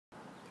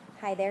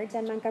Hi there,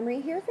 Jen Montgomery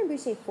here from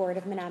Boucher Ford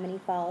of Menomonee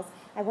Falls.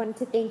 I wanted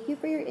to thank you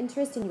for your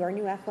interest in your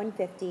new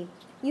F-150.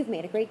 You've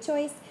made a great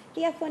choice.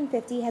 The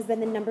F-150 has been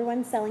the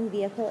 #1 selling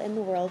vehicle in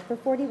the world for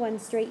 41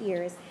 straight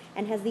years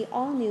and has the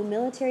all-new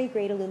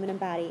military-grade aluminum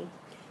body.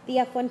 The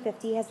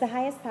F-150 has the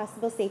highest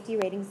possible safety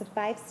ratings of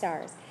 5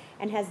 stars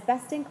and has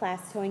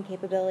best-in-class towing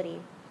capability.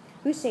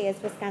 Boucher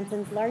is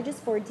Wisconsin's largest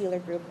Ford dealer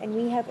group, and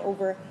we have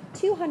over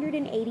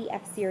 280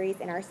 F-Series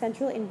in our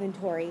central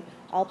inventory,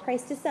 all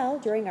priced to sell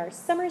during our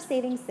summer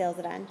savings sales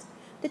event.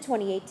 The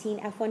 2018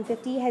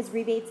 F-150 has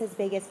rebates as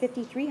big as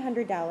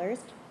 $5,300,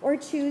 or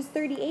choose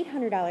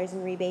 $3,800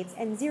 in rebates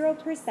and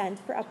 0%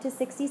 for up to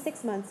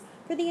 66 months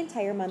for the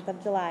entire month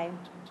of July.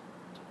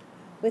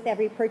 With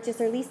every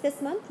purchase or lease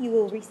this month, you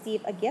will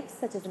receive a gift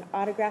such as an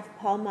autographed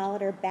Paul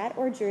Molitor bat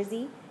or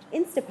jersey,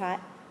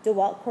 Instapot,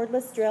 DeWalt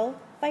cordless drill,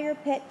 fire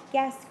pit,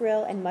 gas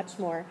grill, and much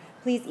more.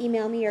 Please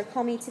email me or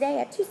call me today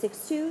at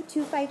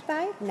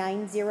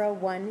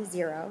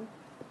 262-255-9010.